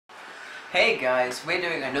Hey guys, we're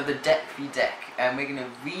doing another deck v deck, and we're going to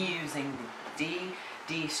be reusing the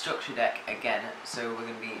DD structure deck again. So we're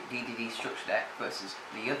going to be DDD structure deck versus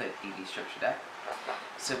the other DD structure deck.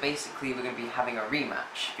 So basically we're going to be having a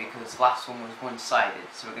rematch because last one was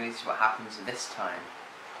one-sided, so we're going to see what happens this time.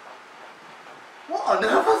 What on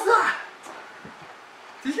earth was that?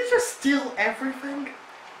 Did you just steal everything?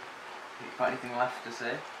 You got anything left to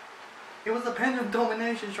say? It was the pendulum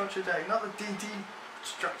domination structure deck, not the DD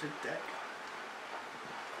structured deck.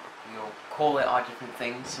 We'll call it our different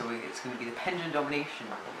things, so it's going to be the pendulum domination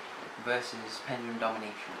versus pendulum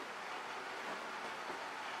domination.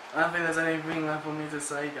 I don't think there's anything left for me to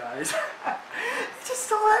say, guys. He just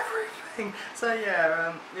stole everything. So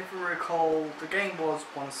yeah, if you recall, the game was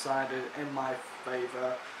one-sided in my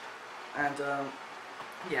favour, and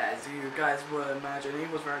yeah, as you guys would imagine, he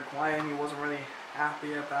was very quiet and he wasn't really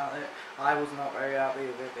happy about it. I was not very happy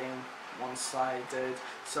with it being one-sided,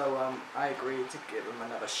 so I agreed to give him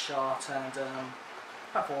another shot, and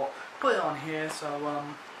I thought, put it on here so it'll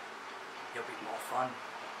be more fun.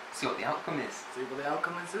 See what the outcome is. See what the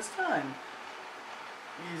outcome is this time.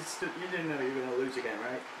 You didn't know you were going to lose again,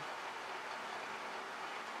 right?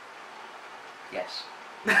 Yes.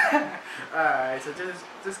 Alright, so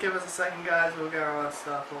just give us a second, guys, we'll get our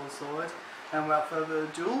stuff all sorted, and without further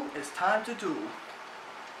ado, it's time to duel.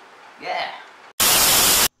 Yeah.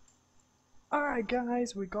 Alright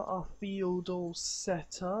guys, we got our field all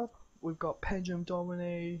set up. We've got pendulum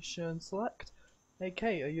domination select. Hey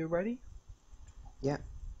Kate, are you ready? Yeah.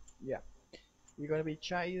 Yeah. You gonna be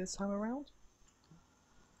chatty this time around?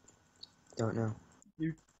 Don't know.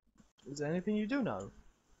 Is there anything you do know?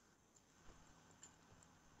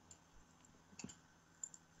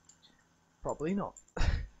 Probably not.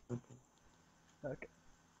 Okay. Okay.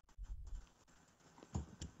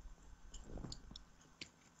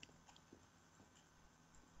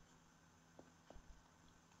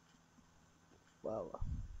 Well,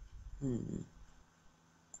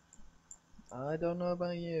 I don't know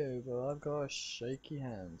about you, but I've got a shaky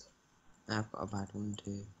hand. I've got a bad one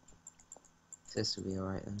too. This will be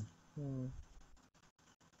alright then.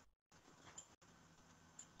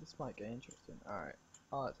 This might get interesting. Alright.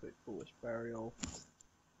 I'll activate Foolish Burial.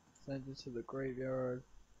 Send it to the graveyard.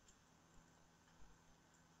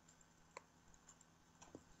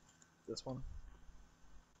 This one.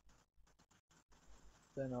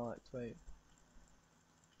 Then I'll activate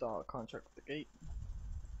Dark Contract with the Gate,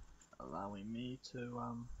 allowing me to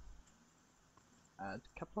add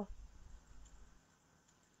Kepler.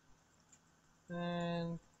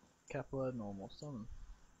 And Kepler normal summon.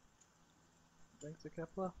 Thanks to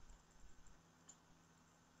Kepler.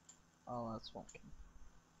 I'll add Swamp King.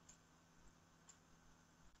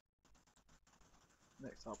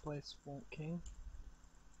 Next I'll play Swamp King.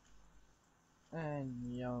 And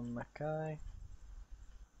Yamakai.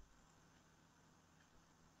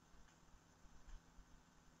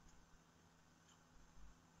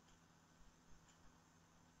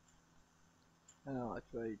 And I'll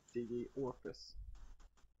activate DD Orifice.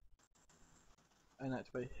 And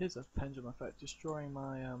activate his pendulum effect, destroying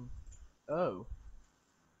my oh.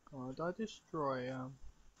 Oh, did I destroy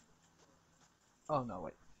oh no,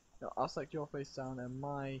 wait. No, I'll select your face down and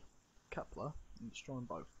my Kepler and destroy them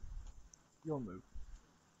both. Your move.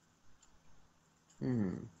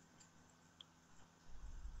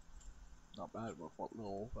 Not bad with what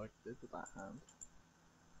little I did with that hand.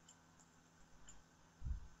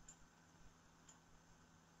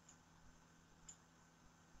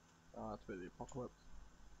 I'll activate the Apocalypse.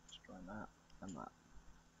 Destroying that and that.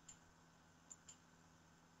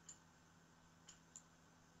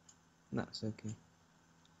 That's okay.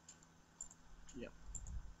 Yep.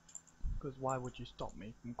 Because why would you stop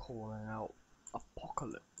me from calling out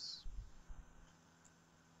Apocalypse?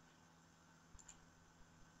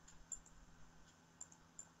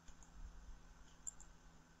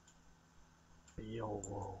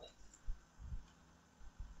 Beowulf.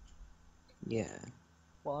 Yeah.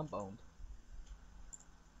 Well, I'm boned.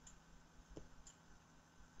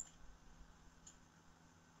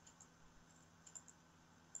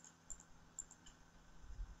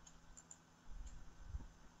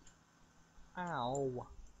 Ow,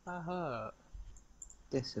 that hurt.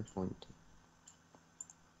 Disappointing.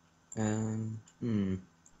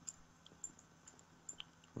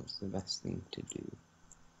 What's the best thing to do?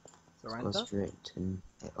 Surrender? Go straight and...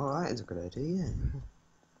 Oh, that is a good idea, yeah.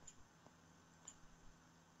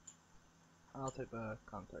 I'll take the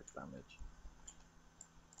contact damage.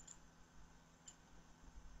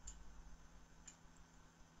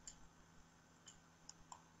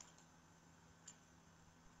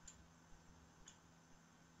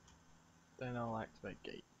 Then I'll activate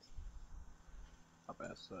Gate. I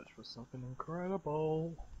better search for something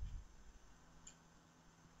incredible.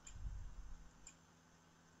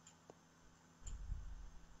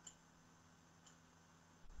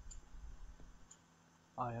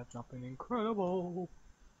 I have nothing incredible.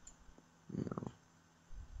 No.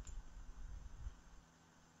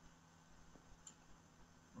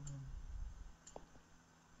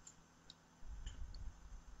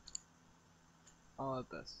 I'll add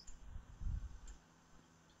this.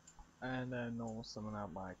 And then I'll summon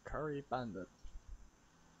out my curry bandit.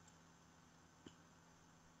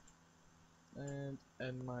 And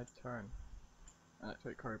end my turn. And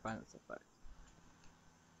activate curry bandit's effect.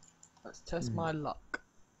 Let's test my luck.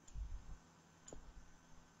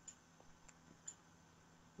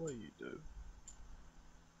 What do you do?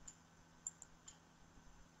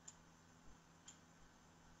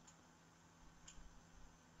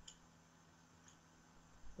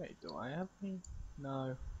 Wait, do I have any?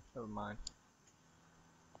 No, never mind.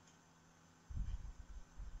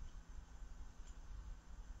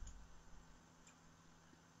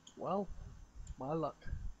 Well, my luck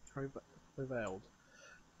prevailed.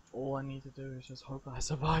 All I need to do is just hope I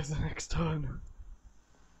survive the next turn.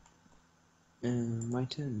 My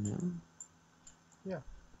turn now? Yeah.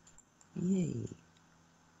 Yay.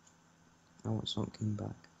 I want something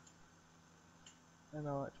back. And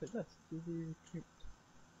I'll activate this. DD recruit.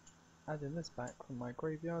 Adding this back from my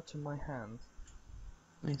graveyard to my hand.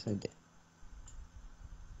 Nice idea.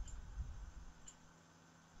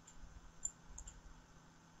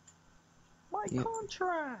 My Yep.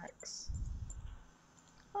 contracts!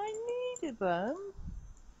 I needed them!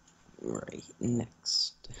 Right,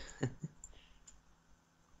 next.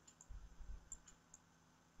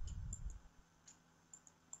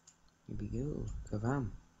 Here we go.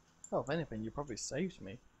 Kavam. Well, if anything, you probably saved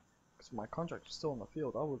me. Because if my contract was still on the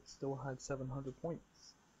field, I would still had 700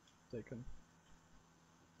 points taken.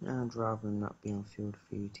 I'd rather not be on field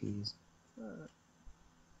for you tease.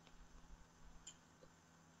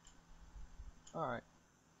 Alright.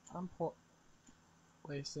 I'm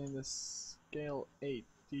placing this Scale 8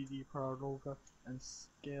 DD Proud Olga and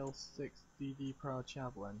Scale 6 DD Proud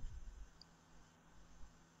Javelin.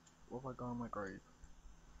 What have I got on my grave?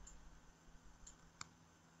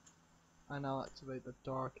 And I'll activate the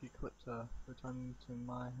Dark Eclipser, returning to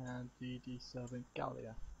my hand DD7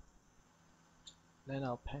 Gallia. Then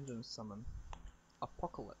I'll pendulum summon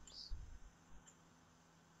Apocalypse.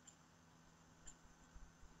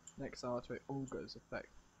 Next I'll activate Olga's effect,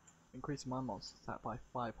 increasing my monster's attack by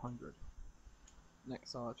 500.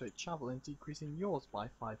 Next I'll activate Javelin, decreasing yours by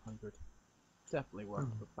 500. Definitely worth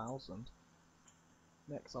 1,000.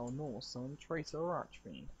 Next I'll normal summon Traitor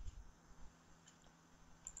Archfiend.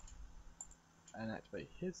 And activate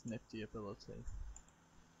his nifty ability.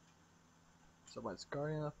 So when it's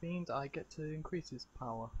Guardian of Fiend, I get to increase his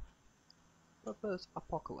power. But first,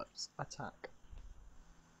 Apocalypse, attack.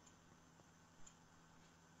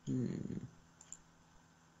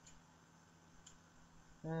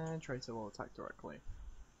 And Tracer will attack directly.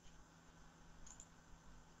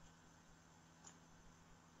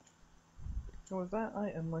 And with that,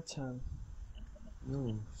 I end my turn.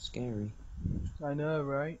 Oh, scary. I know,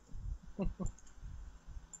 right?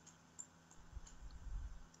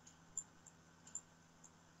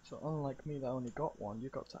 So unlike me that only got one, you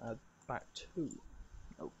got to add back 2.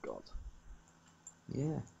 Oh god.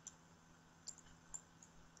 Yeah.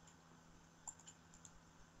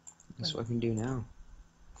 Guess what I can do now?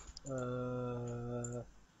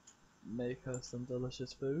 Make her some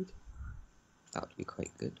delicious food. That would be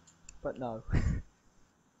quite good. But no.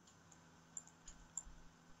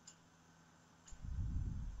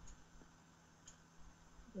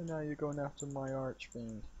 And now you're going after my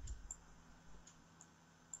Archfiend.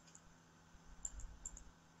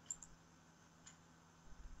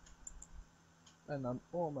 And I'm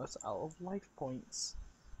almost out of life points.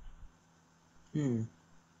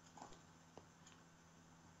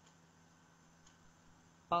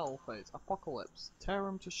 Battle phase, Apocalypse, tear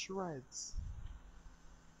him to shreds.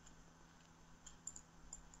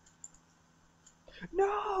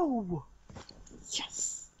 No!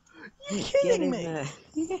 Yes! You're kidding me! There.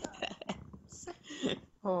 Yes!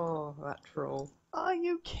 Oh, that troll. Are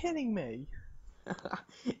you kidding me?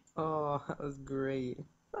 Oh, that was great.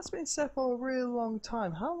 That's been set for a really long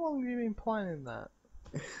time. How long have you been planning that?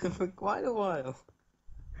 For quite a while.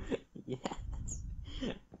 Yes.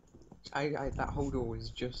 That hold on was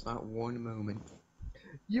just that one moment.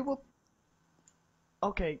 You were...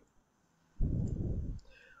 Okay.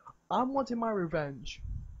 I'm wanting my revenge.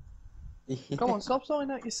 Come on, stop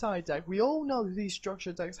sorting out your side deck. We all know these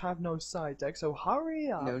structure decks have no side deck, so hurry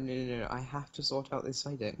up. No. I have to sort out this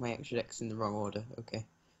side deck. My extra deck's in the wrong order. Okay.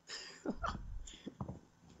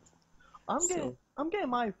 I'm So- getting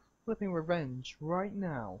my flipping revenge right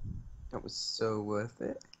now. That was so worth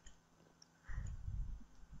it.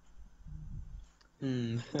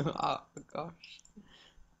 Oh gosh.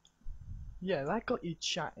 Yeah, that got you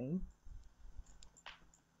chatting.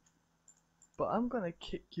 But I'm gonna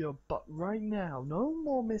kick your butt right now. No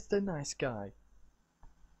more Mr. Nice Guy.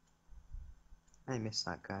 I miss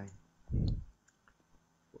that guy.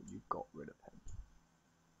 Well, you got rid of him.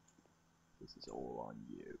 This is all on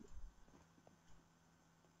you.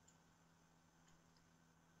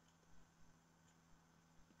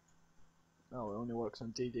 Oh, it only works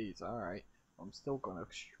on DDs. Alright. I'm still gonna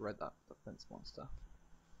shred that defense monster.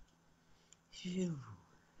 Phew.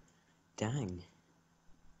 Dang.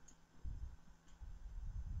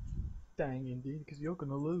 Dang, indeed, because you're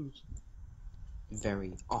gonna lose.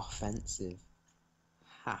 Very offensive.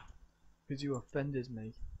 Ha. Because you offended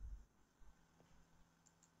me.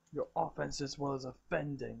 Your offense as well as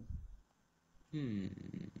offending.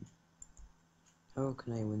 How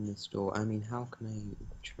can I win this door? I mean, how can I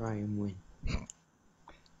try and win?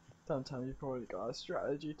 Don't tell me you've already got a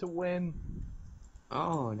strategy to win.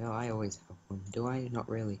 Oh, no, I always have one. Do I? Not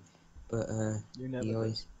really. But, You never he do.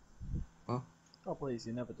 always... What? Oh please,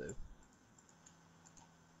 you never do.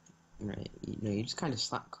 Right, you just kind of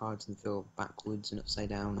slap cards and throw backwards and upside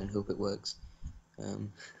down and hope it works.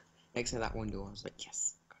 Except that one door, I was like,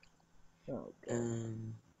 yes. Oh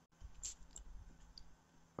god.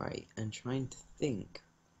 Right, I'm trying to think.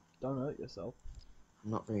 Don't hurt yourself. I'm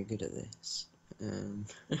not very good at this.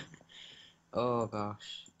 Oh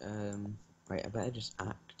gosh. Right, I better just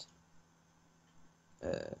act.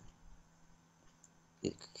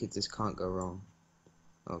 This can't go wrong.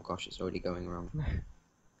 Oh gosh, it's already going wrong.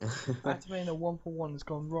 Activating a 1-for-1 has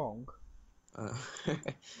gone wrong. Uh,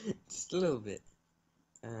 just a little bit.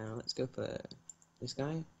 Let's go for this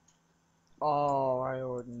guy. Oh, I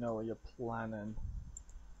already know what you're planning.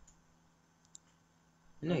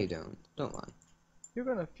 No, you don't. Don't lie. You're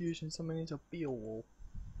gonna fusion summon into Beowulf.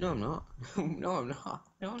 No, I'm not. No, I'm not.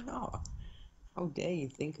 No, I'm not. How dare you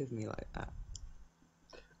think of me like that?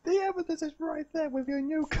 The evidence is right there with your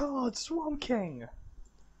new card, Swamp King!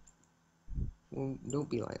 Well, don't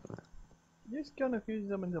be like that. You're just gonna fusion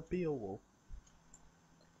summon into Beowulf.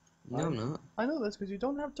 No, I'm not. I know this because you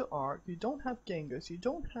don't have the Arc, you don't have Genghis, you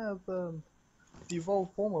don't have the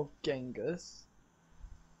evolved form of Genghis.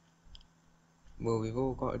 Well, we've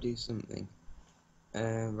all got to do something.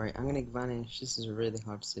 Right, I'm gonna vanish. This is a really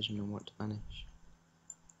hard decision on what to vanish.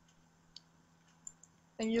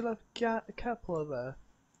 And you left Kepler there,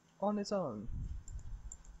 on his own.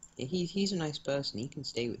 Yeah, he's a nice person. He can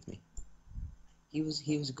stay with me. He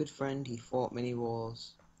was a good friend. He fought many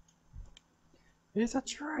wars. It's a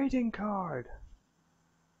trading card!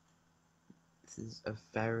 This is a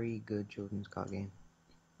very good children's card game.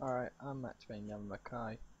 Alright, I'm activating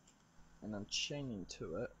Yamakai, and I'm chaining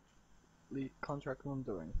to it. Contract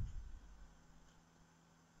undoing.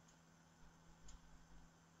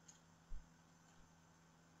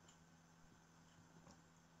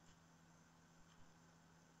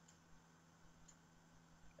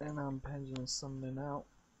 And I'm pendulum summoning out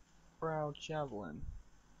Proud Javelin.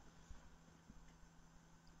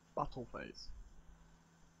 Battle phase.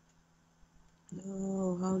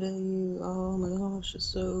 No, how dare you? Oh my gosh, it's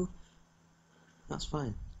so... That's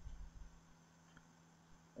fine.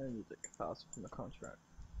 I need the capacity from the contract.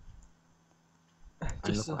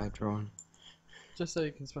 And look what I've drawn. Just so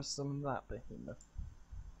you can special summon that behemoth.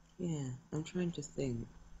 Yeah, I'm trying to think.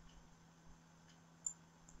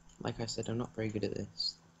 Like I said, I'm not very good at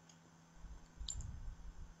this.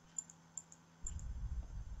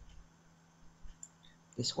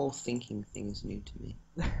 This whole thinking thing is new to me.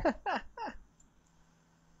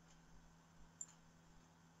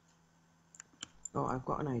 Oh, I've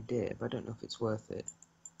got an idea, but I don't know if it's worth it.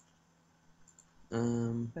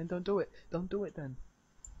 Then don't do it. Don't do it then.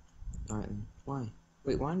 Alright then. Why?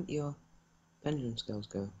 Wait, why didn't your pendulum skills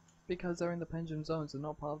go? Because they're in the pendulum zones, they're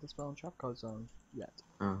not part of the spell and trap card zone yet.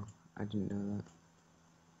 Oh, I didn't know that.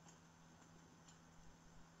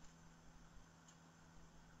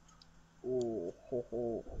 Oh, ho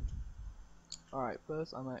ho. Alright,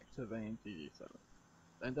 first I'm activating DD7.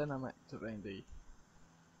 And then I'm activating the...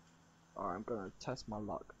 Alright, I'm gonna test my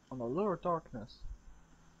luck on the Lure of Darkness.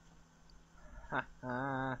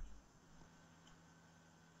 Haha.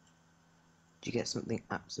 Did you get something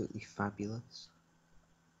absolutely fabulous?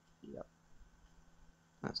 Yep.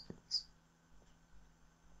 That's nice.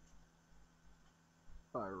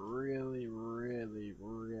 But I really, really,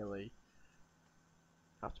 really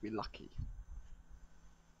have to be lucky.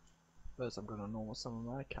 First I'm going to normal summon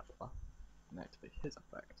my Kepler and activate his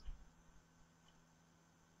effect.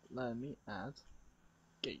 Let me add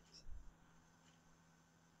Gate.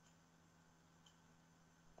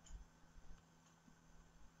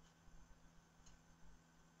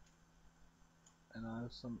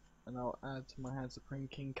 And I'll add to my hand Supreme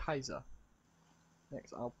King Kaiser.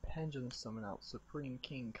 Next I'll pendulum summon out Supreme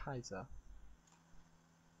King Kaiser.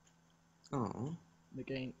 Oh.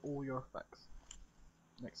 Negate all your effects.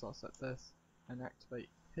 Next I'll set this and activate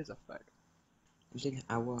his effect. Did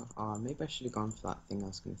our maybe I should have gone for that thing I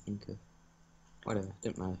was gonna think of. Whatever,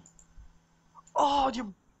 didn't matter. Oh,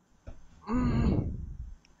 you.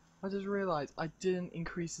 I just realised I didn't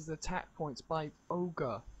increase his attack points by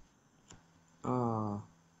Ogre. Oh.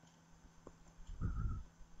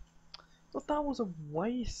 But that was a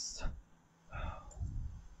waste.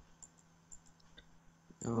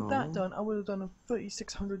 With that Oh. done, I would have done a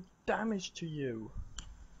 3600 damage to you.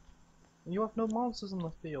 And you have no monsters on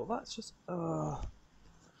the field. That's just Well,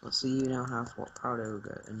 so you now have what, Proud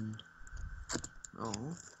Ogre and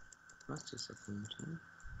oh, that's disappointing.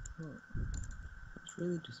 That's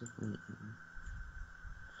really disappointing.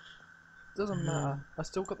 Doesn't matter. I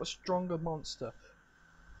still got the stronger monster.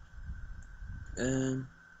 I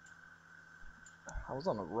was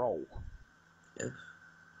on a roll. Yes.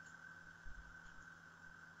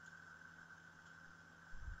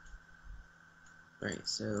 Right,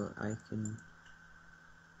 so I can.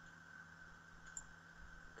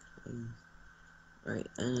 Right,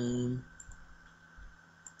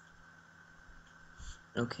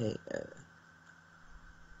 okay,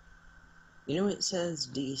 you know it says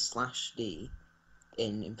D/D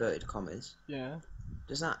in inverted commas? Yeah.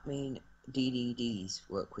 Does that mean DDDs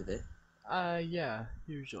work with it? Yeah,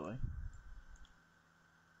 usually.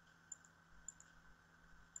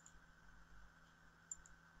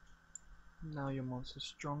 Now your monster's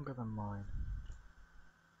stronger than mine.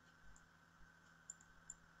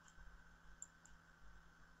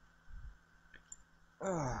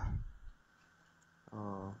 Ugh.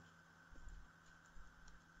 Oh.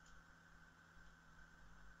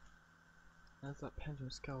 As that pendulum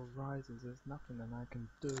scale rises, there's nothing that I can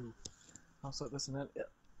do. I'll set this and then.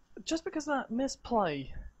 Just because of that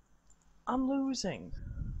misplay, I'm losing.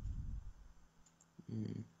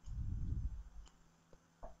 Hmm.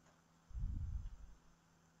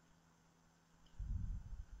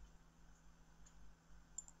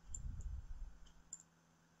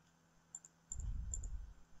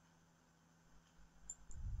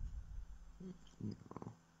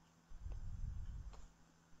 No.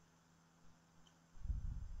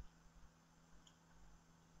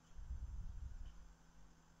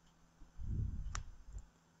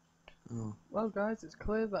 Oh. Well, guys, it's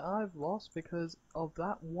clear that I've lost because of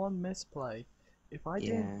that one misplay. If I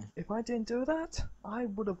didn't do that, I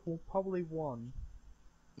would have probably won.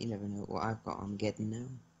 You never know what I've got Armageddon now.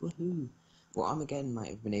 Woohoo! Well, Armageddon might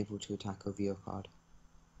have been able to attack over your card.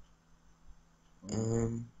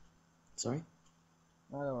 Sorry?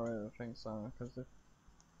 I don't really think so, because if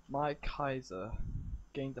my Kaiser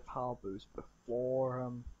gained a power boost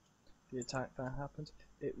before the attack that happened,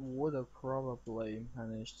 it would have probably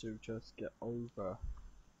managed to just get over.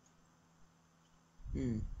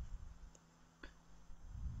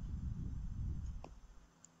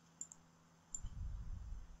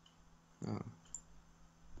 Oh.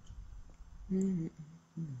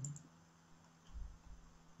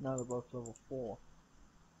 Now they're both level 4.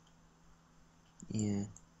 Yeah.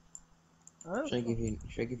 Should I give you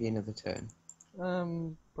another turn?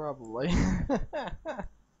 Probably.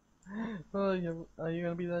 Well, are you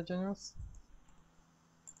gonna be that generous?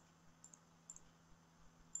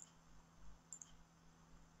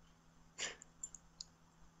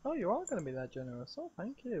 Oh, you are gonna be that generous. Oh,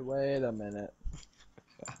 thank you. Wait a minute.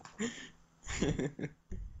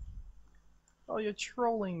 Oh, you're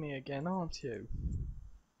trolling me again, aren't you?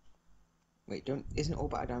 Wait, isn't all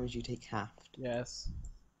battle damage you take halved? Yes.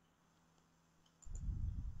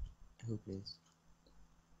 I hope it is.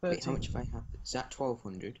 13. Wait, how much have I halved? Is that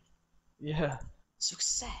 1200? Yeah.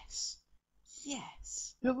 Success!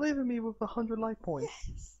 Yes! You're leaving me with 100 life points.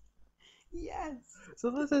 Yes! Yes!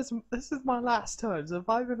 So this is my last turn. So if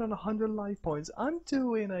I've been on 100 life points, I'm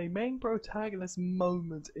doing a main protagonist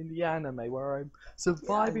moment in the anime where I'm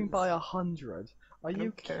surviving Yes. by 100. Are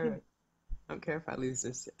you kidding? I don't care if I lose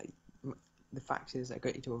this. The fact is, I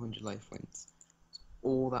got you to 100 life points.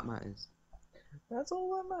 All that matters. That's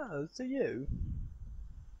all that matters to you.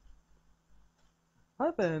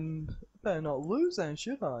 I better not lose then,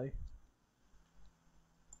 should I?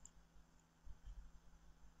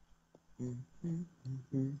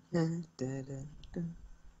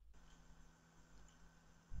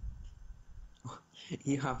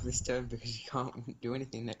 You have this turn because you can't do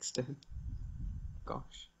anything next turn.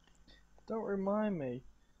 Gosh. Don't remind me.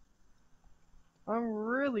 I'm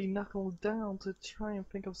really knuckled down to try and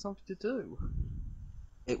think of something to do.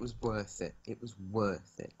 It was worth it. It was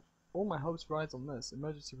worth it. All my hopes rise on this.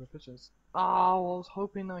 Emergency provisions. Oh, I was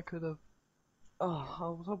hoping I could have. Oh, I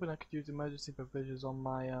was hoping I could use emergency provisions on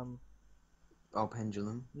my Oh,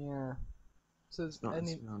 pendulum. Yeah. Says It's not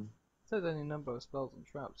any this one. says any number of spells and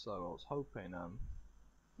traps. So I was hoping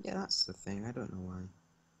Yeah, that's the thing. I don't know why.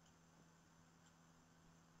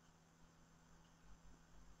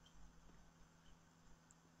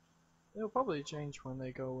 it'll probably change when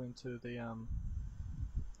they go into the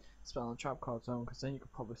spell and trap card zone, because then you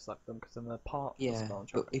could probably select them, because then they're part of the Yeah, spell and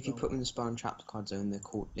trap but if you zone. put them in the spawn trap card zone,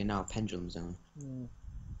 they're now pendulum zone. I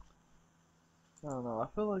don't know. I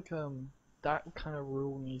feel like that kind of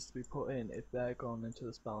rule needs to be put in if they're going into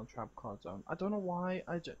the spell and trap card zone. I don't know why.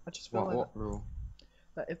 I just feel like What rule?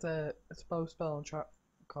 that if they're both spell and trap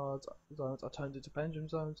card zones are turned into pendulum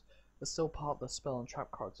zones, they're still part of the spell and trap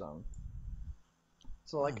card zone.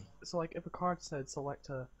 So like if a card said select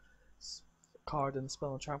a card in the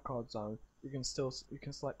spell and trap card zone, you can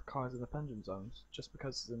select the cards in the pendulum zones just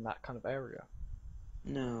because it's in that kind of area.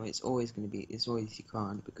 No, it's always you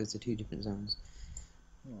can't because they're two different zones.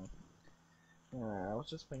 Yeah, I was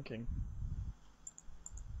just thinking.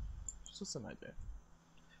 It's just an idea.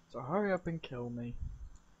 So hurry up and kill me.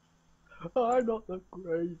 I'm not the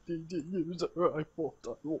great DD user I thought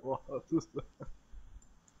I was.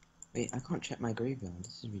 Wait, I can't check my graveyard.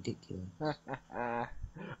 This is ridiculous. I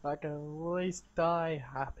can at least die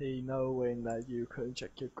happy knowing that you couldn't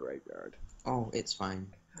check your graveyard. Oh, it's fine.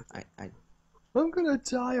 I'm gonna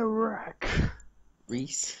die a wreck.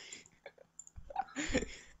 Reese.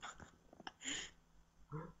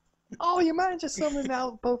 Oh, you managed to summon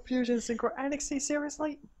out both Fusion and Synchro NXT,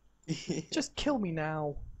 seriously? Just kill me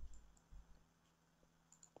now.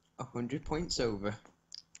 100 points over.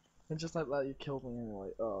 And just like that, you killed me anyway.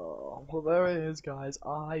 Oh, well, there it is, guys.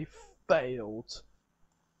 I failed.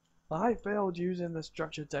 I failed using the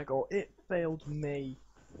structured deck, or it failed me.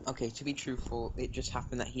 Okay, to be truthful, it just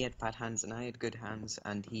happened that he had bad hands and I had good hands,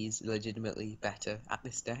 and he's legitimately better at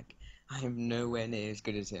this deck. I am nowhere near as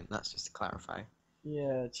good as him. That's just to clarify.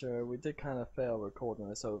 Yeah, sure. We did kind of fail recording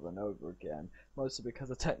this over and over again, mostly because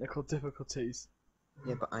of technical difficulties.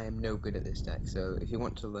 Yeah, but I am no good at this deck, so if you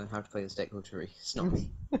want to learn how to play this deck, go to Reese. It's not me.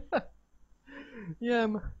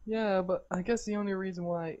 Yeah, but I guess the only reason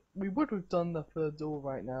why we would have done the third duel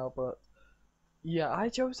right now, but yeah, I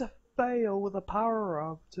chose to fail with a power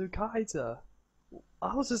up to Kaiser.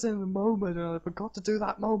 I was just in the moment and I forgot to do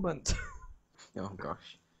that moment. Oh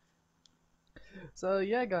gosh. So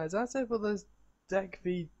yeah, guys, that's it for this deck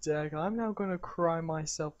v deck. I'm now gonna cry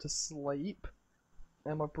myself to sleep,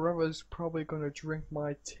 and my brother's probably gonna drink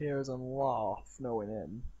my tears and laugh, knowing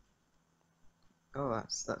him. Oh,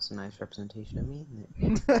 that's a nice representation of me,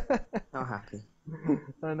 isn't it? How happy.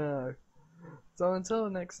 I know. So until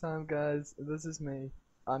next time, guys, this is me.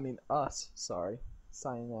 I mean us, sorry.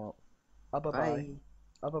 Signing out. Bye bye. Bye.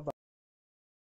 Bye bye.